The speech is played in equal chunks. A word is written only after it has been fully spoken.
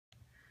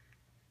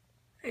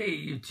Hey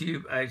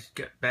YouTube, I just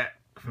got back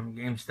from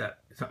GameStop.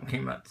 Something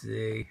came out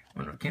today.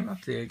 When it came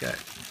out today, I got a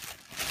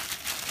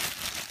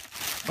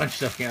bunch of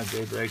stuff came out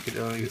today,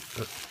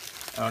 but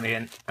I only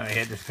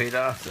had this paid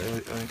off, so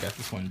I only got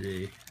this one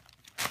today.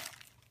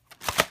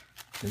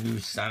 The new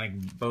Sonic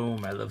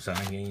Boom. I love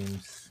Sonic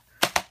games.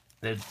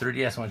 The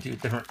 3DS one too,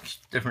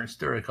 different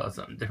story, called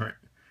something different.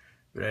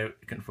 But I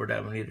couldn't afford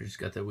that one either. Just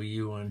got the Wii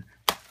U one.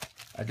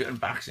 I do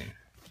unboxing.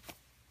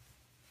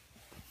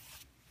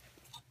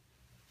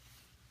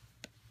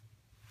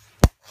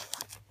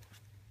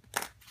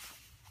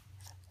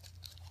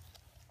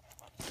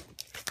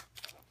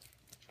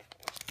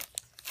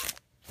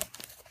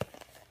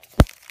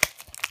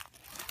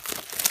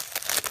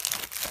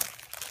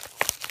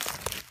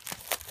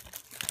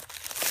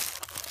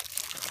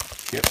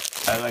 Yep,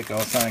 I like all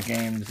Sonic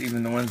games,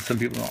 even the ones some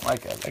people don't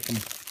like. I like them.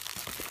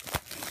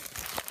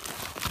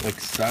 Like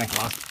Sonic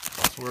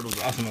Lost World was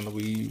awesome on the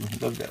Wii U.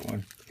 Love that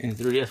one. And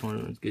the 3DS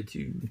one was good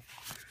too.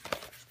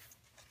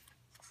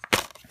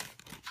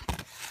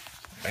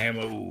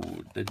 Ammo,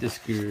 the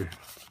disc here.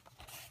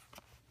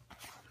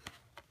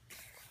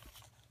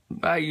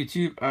 Bye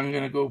YouTube, I'm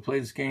gonna go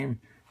play this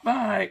game.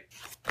 Bye!